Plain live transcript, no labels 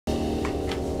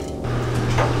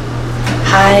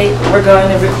We're going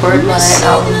to record my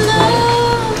album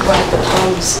tonight. One of the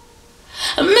poems.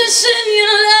 I'm missing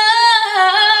your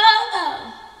love.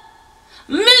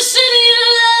 Missing your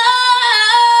love.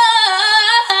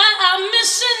 I'm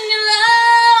missing your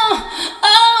love.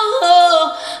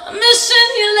 Oh, I'm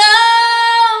missing your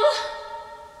love.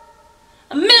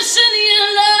 I'm missing your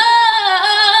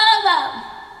love.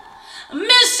 I'm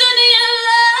missing your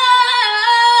love.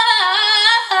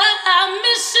 I'm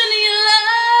missing your love.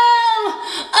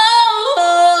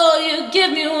 Oh, you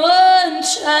give me one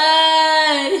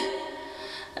try,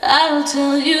 I'll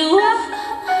tell you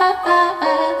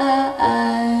why.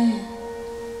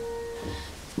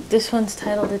 This one's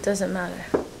titled It Doesn't Matter.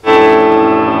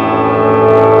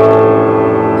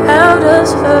 How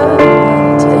does her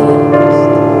taste?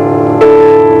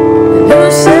 And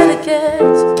who said it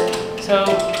gets better? So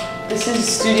this is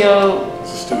Studio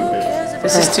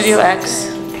X.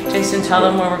 Jason, tell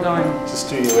them where we're going. So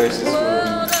Studio X is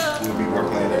where we'll be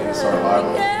working at. It's our live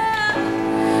one.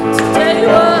 Today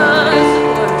was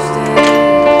the worst day.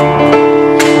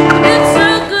 It's a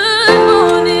good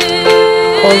morning.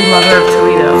 Holy Mother of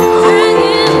Toledo.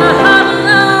 Hanging my heart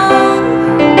alone.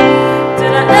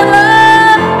 Did I ever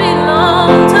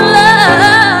belong to love?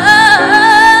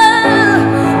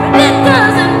 But it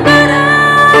doesn't matter.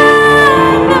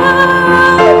 No,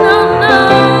 no, no.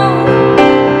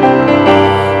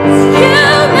 You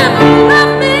never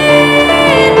loved me.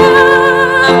 No, no,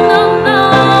 no.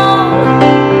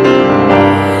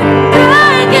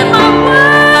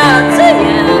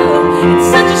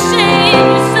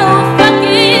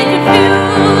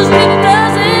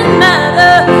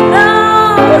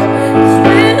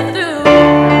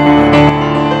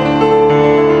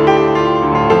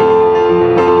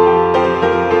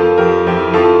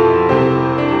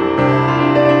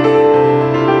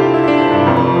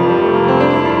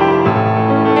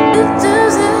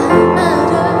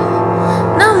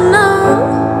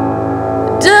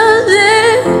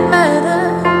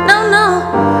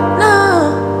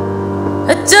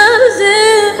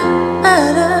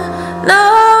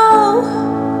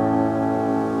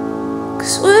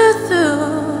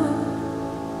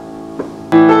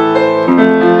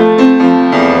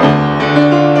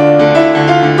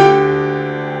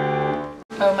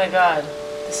 Oh my God,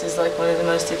 this is like one of the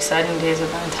most exciting days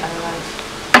of my entire life.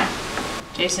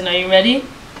 Jason, are you ready? Here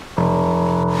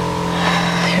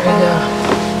we go.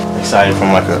 Excited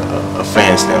from like a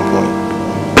fan standpoint,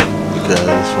 because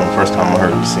from the first time I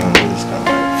heard you sing, I just kind of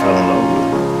like fell in love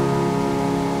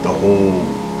with the whole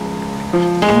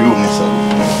realness of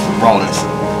it, the rawness of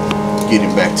it,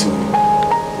 getting back to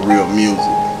real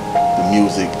music, the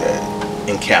music that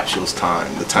encapsulates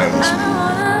time, the timeless music.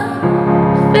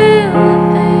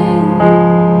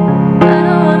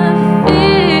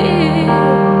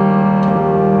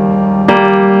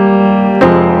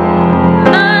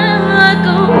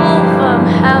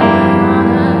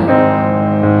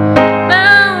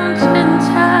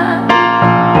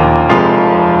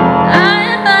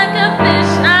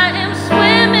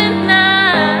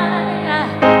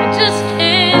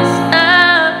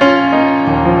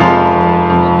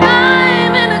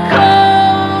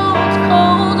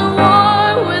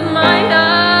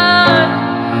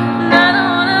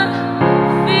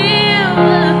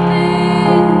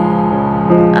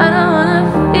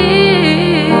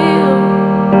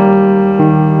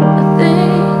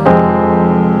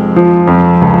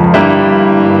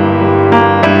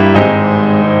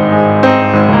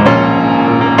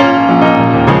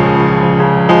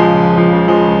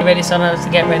 So I don't have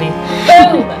to get ready.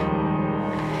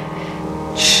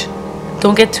 Shh.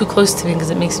 Don't get too close to me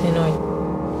because it makes me annoyed.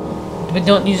 But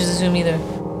don't use the Zoom either.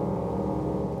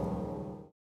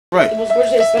 Right. The most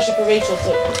gorgeous day, especially for Rachel, to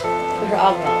put her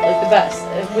album out. Like the best.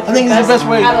 I think it's the best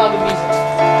way. Catalog of music.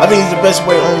 I think it's the best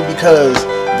way only because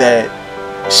that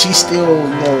she's still,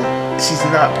 you know, she's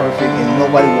not perfect and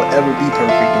nobody will ever be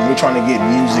perfect. And we're trying to get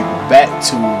music back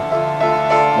to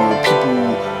where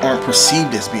people aren't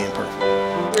perceived as being perfect.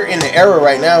 We're in the era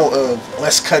right now of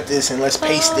let's cut this and let's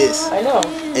paste this. I know.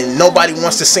 And nobody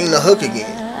wants to sing the hook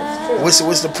again. What's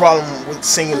the problem with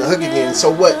singing the hook again?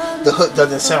 So what? The hook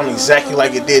doesn't sound exactly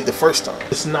like it did the first time.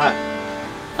 It's not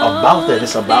about that.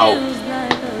 It's about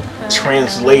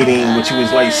translating what you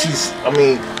was like.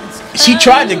 She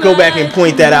tried to go back and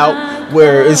point that out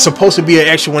where it's supposed to be an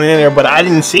extra one in there, but I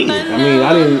didn't see it. I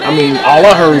mean, all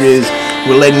I heard is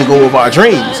we're letting go of our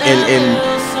dreams,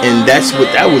 and that's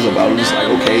what that was about. It was like,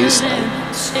 okay,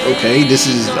 this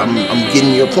is I'm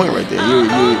getting your point right there.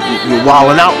 You're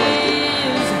wilding out right there.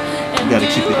 You got to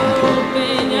keep it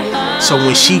unplugged. So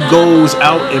when she goes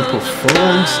out and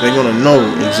performs, they're gonna know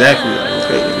exactly like,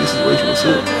 okay, this is Rachel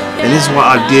ASSIL. And this is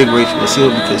why I dig Rachel ASSIL,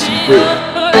 because she's brilliant.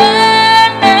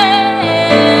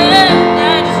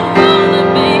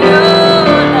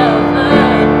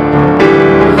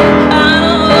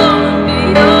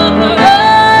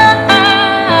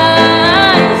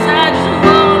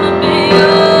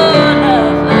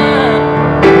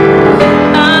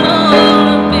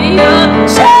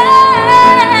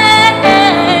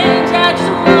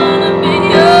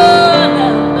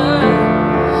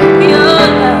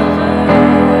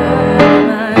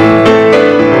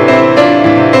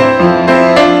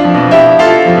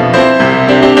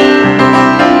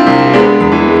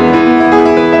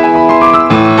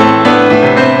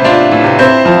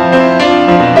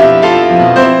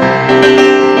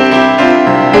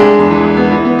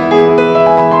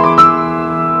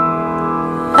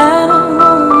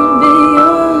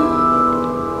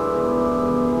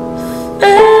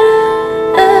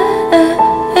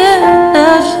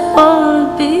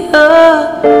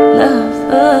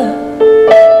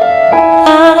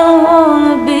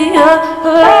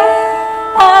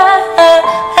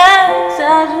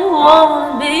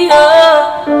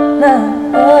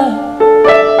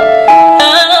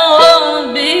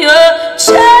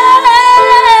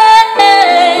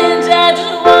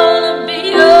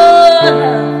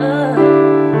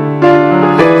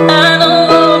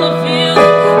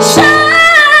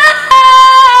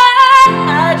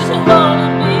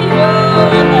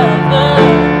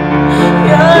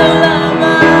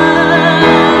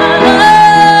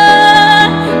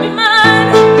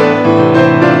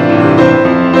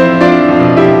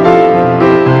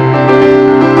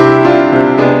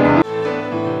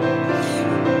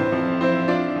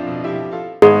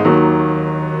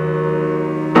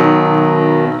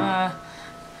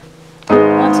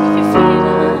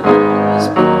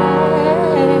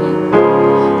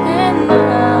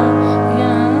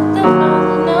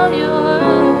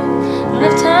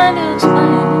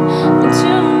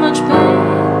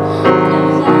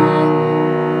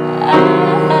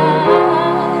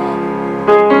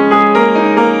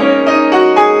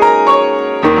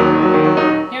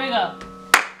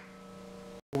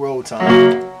 Roll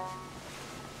time.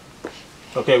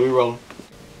 Okay, we rolling.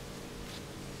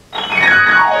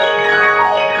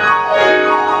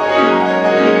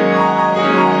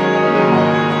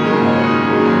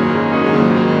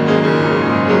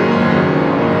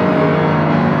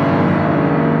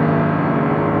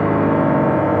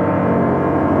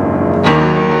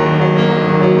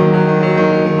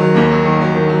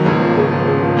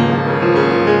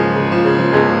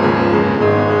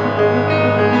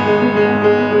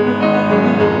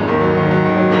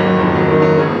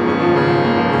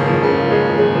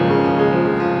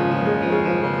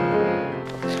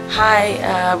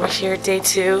 Hi, we're here day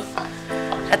 2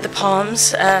 at the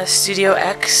Palms, Studio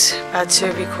X, about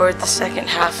to record the second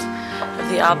half of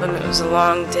the album. It was a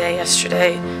long day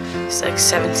yesterday. It's like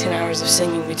 17 hours of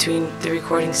singing between the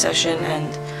recording session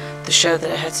and the show that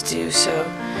I had to do, so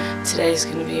today is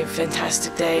going to be a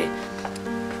fantastic day.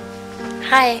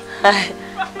 Hi. Hi.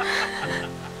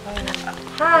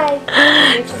 Hi.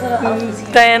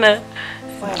 Diana,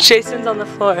 Jason's on the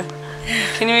floor.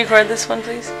 Can you record this one,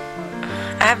 please?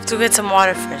 I have to get some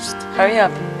water first. Hurry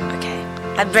up. Okay.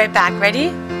 I'll be right back.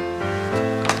 Ready?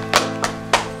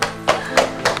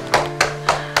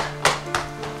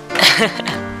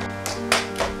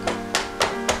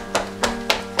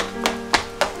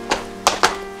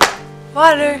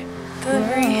 Water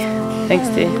delivery. Thanks,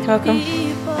 Dee. You're welcome.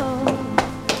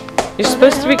 You're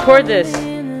supposed to record this.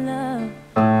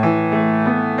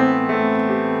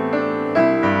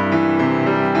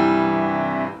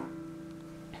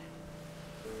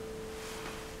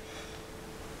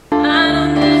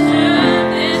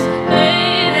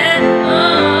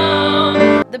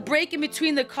 The break in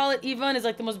between the Call It Even is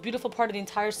like the most beautiful part of the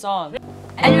entire song.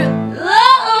 And you're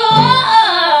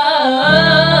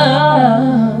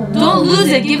don't lose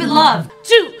it, give it love.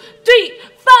 2, 3,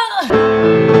 4.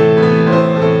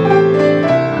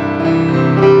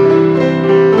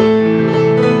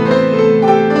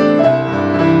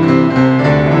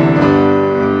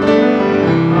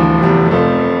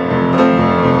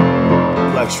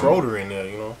 Like Schroeder in there,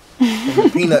 you know. And the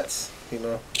Peanuts, you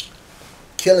know.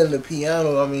 Killing the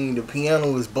piano. I mean, the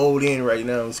piano is bowled in right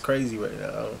now. It's crazy right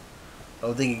now. I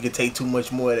don't think it could take too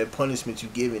much more of that punishment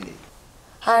you're giving it.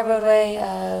 Hi, Roadway.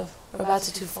 We're about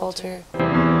to do Falter.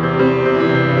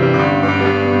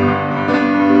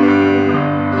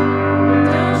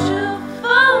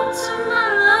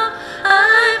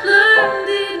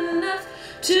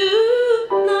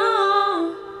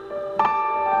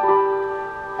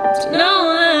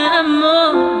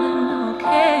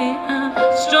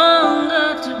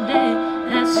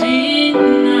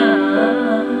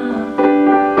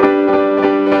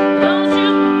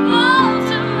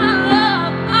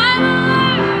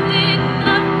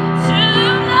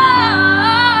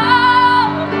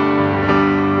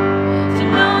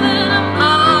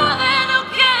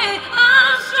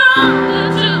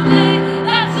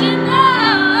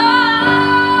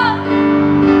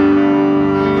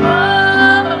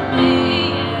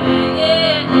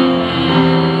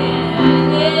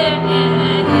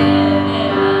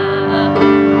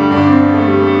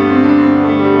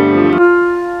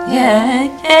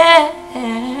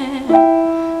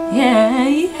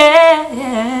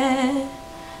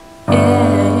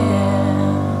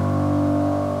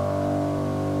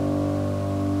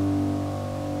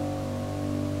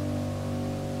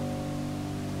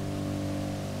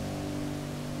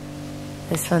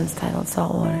 This one's titled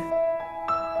Saltwater.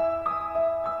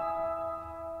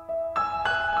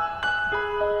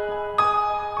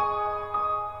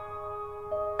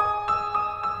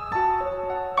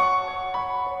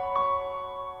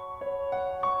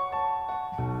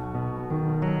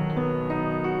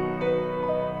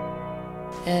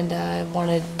 And I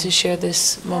wanted to share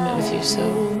this moment with you, so.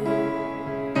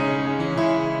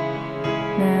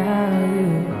 Now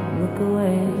you look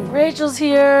away. Rachel's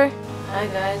here. Hi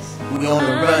guys. We on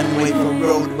the runway for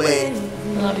Roadway.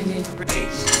 Love you, dude.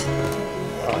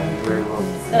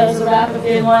 That was a wrap of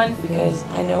day one because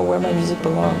I know where my music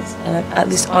belongs, and I'm at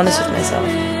least honest with myself.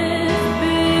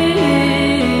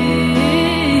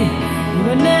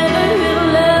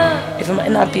 If it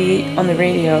might not be on the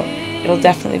radio, it'll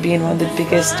definitely be in one of the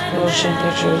biggest motion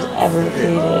pictures ever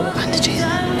created.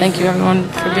 Thank you everyone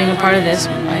for being a part of this.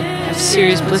 I have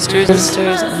serious blisters and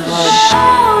blood.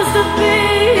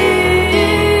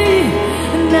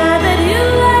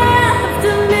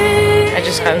 I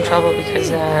just got in trouble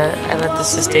because I let the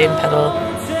sustain pedal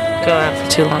go out for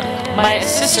too long. My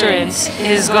assistant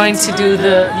is going to do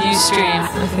the Ustream.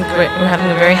 I think we're having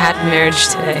a very happy marriage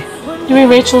today. You mean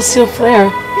Rachel's seal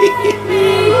flare?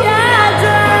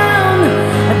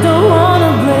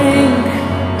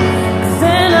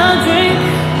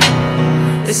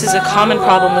 This is a common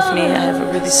problem with me. I have a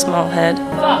really small head.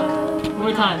 Fuck. One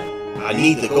more time. I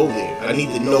need to go there. I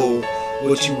need to know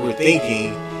what you were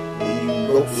thinking when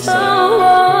you wrote this song.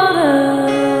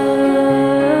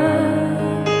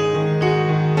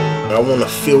 I want to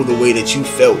feel the way that you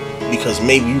felt because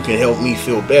maybe you can help me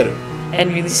feel better.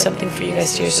 And release something for you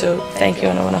guys to hear. So thank you,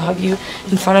 and I want to hug you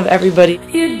in front of everybody.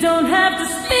 You don't have to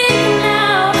speak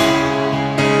now.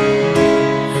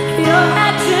 Your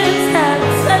actions have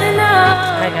said enough.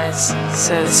 Hi guys.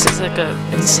 So this is like an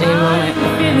insane moment.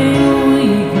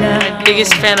 My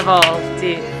biggest fan of all,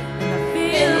 D.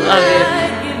 Love it.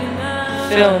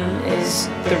 Film is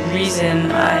the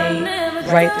reason I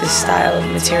write this style of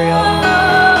material.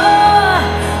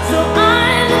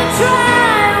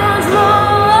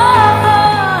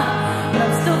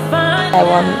 I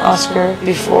won an Oscar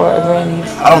before a Grammy.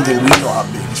 I don't think we know how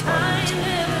big this project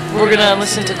is. We're gonna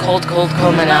listen to Cold Cold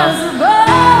Coma now.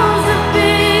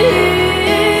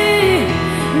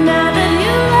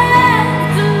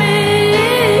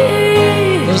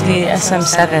 There's the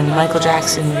SM7 Michael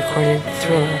Jackson recorded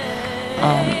Thriller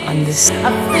on this. I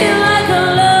feel like a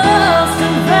lost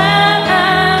and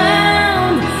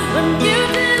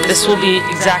found. This will be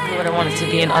exactly what I wanted to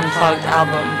be, an unplugged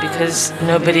album, because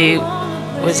nobody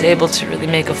was able to really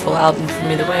make a full album for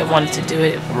me the way I wanted to do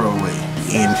it. Roadway,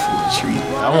 in for a treat.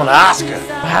 I want an Oscar.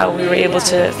 How we were able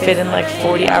to fit in like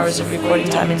 40 hours of recording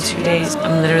time in 2 days.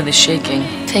 I'm literally shaking.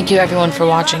 Thank you everyone for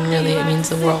watching, really, it means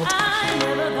the world.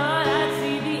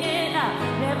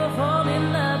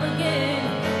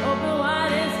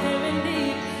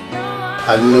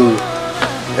 I knew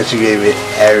that you gave it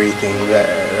everything. That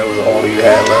was all you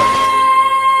had left.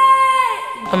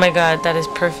 Oh my god, that is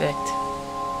perfect.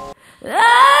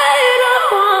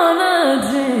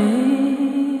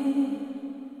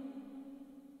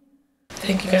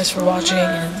 Thank you guys for watching,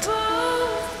 and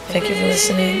thank you for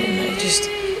listening, and I just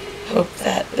hope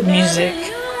that the music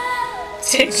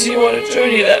takes you on a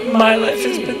journey that my life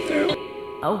has been through.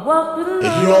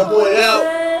 If you don't point it out,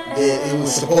 then it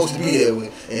was supposed to be that way,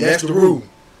 and that's the rule.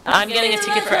 I'm getting a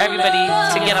ticket for everybody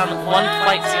to get on one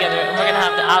flight together, and we're gonna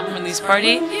have the album release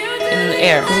party in the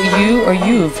air. Was it you or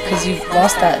you? Because you've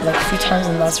lost that like a few times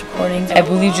in the last recording. I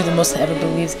believed you the most I ever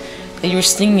believed. That you were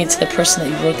singing it to the person that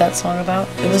you wrote that song about.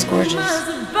 It was gorgeous.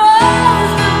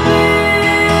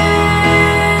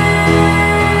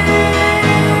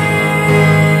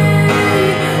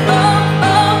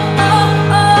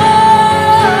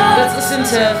 Let's listen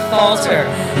to Falter.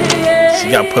 She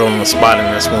got put on the spot, and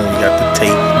that's when we got the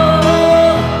tape.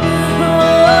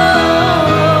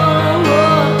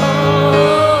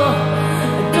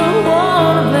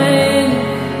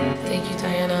 Thank you,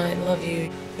 Diana. I love you.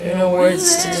 There are no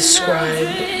words to describe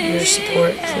your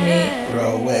support for me.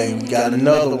 Roadway, we got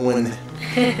another one.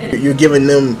 You're giving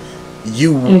them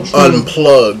you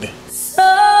unplugged.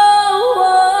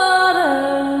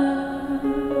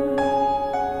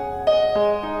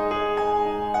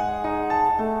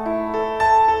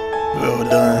 Well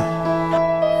done.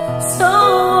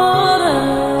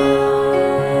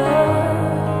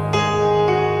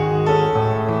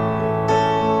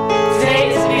 Today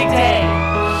is a big day.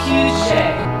 Huge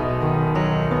day.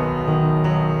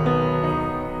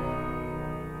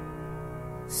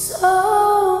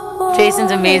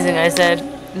 Jason's amazing. I said,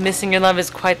 Missing Your Love is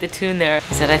quite the tune there.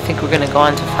 He said, I think we're going to go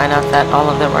on to find out that all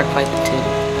of them are quite the tune.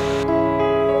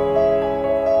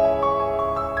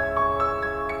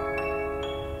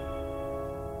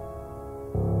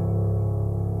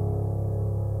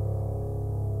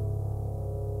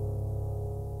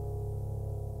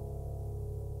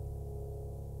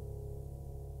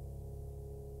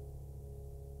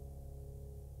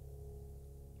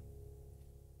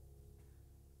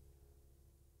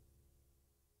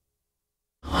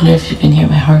 wonder if you can hear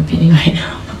my heart beating right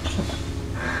now.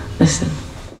 Listen.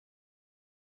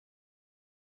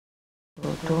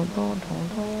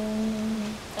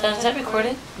 Is that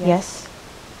recorded? Yes.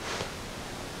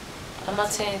 I'm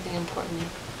not saying anything important.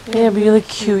 Yeah, but you look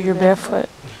cute. You're barefoot.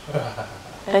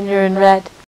 And you're in red.